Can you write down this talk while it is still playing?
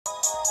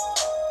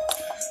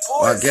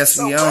Well, I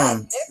guess we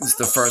on. This is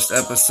the first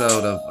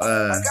episode of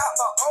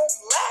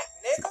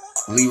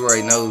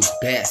Leroy Knows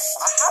Best.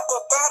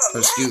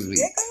 Excuse me,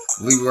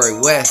 Leroy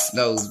West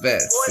Knows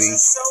Best. See,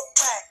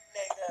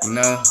 you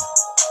know.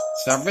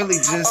 So I really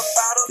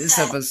this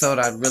episode,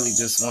 I really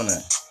just want to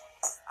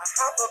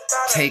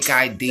take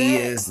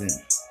ideas and,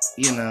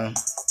 you know,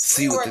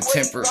 see what the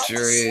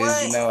temperature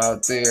is, you know,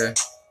 out there.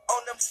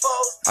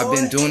 I've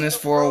been doing this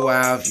for a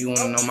while. If you want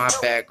to know my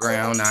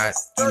background,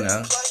 you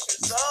know,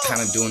 was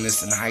kind of doing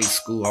this in high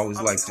school. I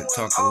always like to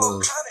talk a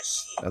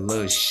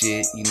little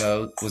shit, you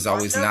know, was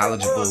always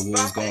knowledgeable of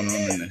what was going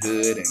on in the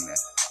hood and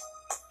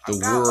the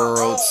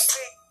world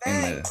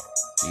and the,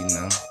 you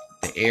know,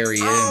 the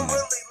area and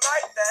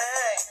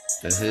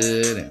the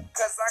hood and,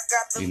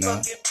 you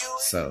know,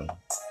 so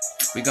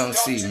we gonna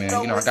see, man.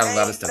 You know, I got a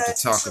lot of stuff to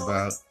talk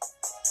about.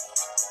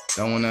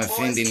 Don't want to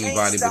offend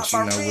anybody, but you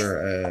know,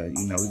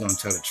 we're gonna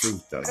tell the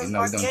truth though. You know,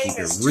 we're gonna keep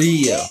it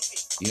real.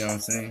 You know what I'm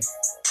saying?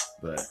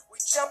 But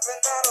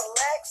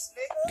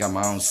got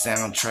my own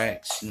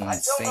soundtracks. You know what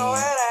I'm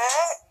saying?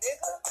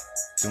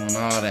 Doing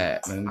all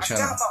that, man. We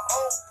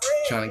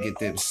trying to get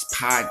this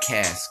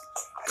podcast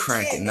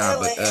cracking now.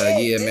 But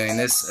yeah, man,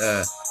 this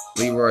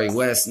Leroy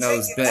West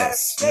Knows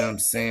Best. You know what I'm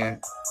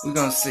saying? We're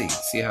gonna see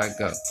how it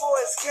goes.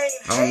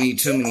 I don't need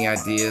too many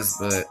ideas,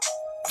 but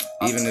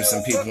even if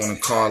some people want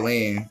to call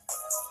in,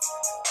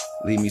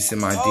 leave me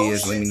some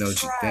ideas. Let me know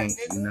what you think.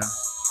 You know,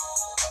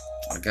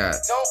 I got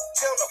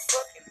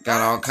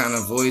all kind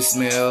of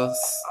voicemails,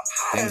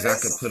 things I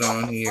could put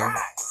on here.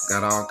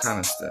 Got all kind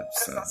of stuff.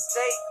 So,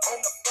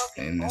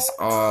 and it's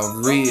all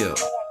real.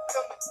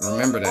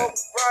 Remember that.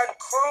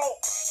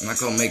 I'm not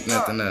gonna make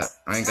nothing up.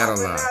 I ain't gotta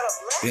lie.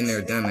 Been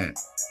there, done that.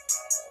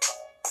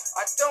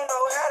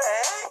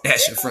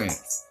 Ask your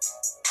friends.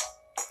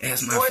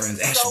 Ask my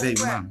friends. Ask your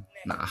baby mama.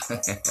 Nah.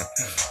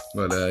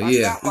 But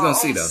yeah, we're gonna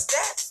see though.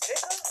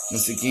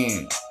 Once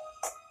again,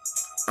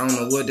 I don't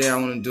know what day I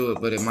want to do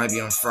it, but it might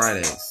be on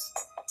Fridays.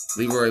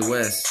 Leroy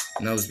West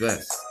Knows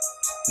Best.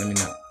 Let me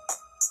know.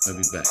 I'll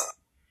be back.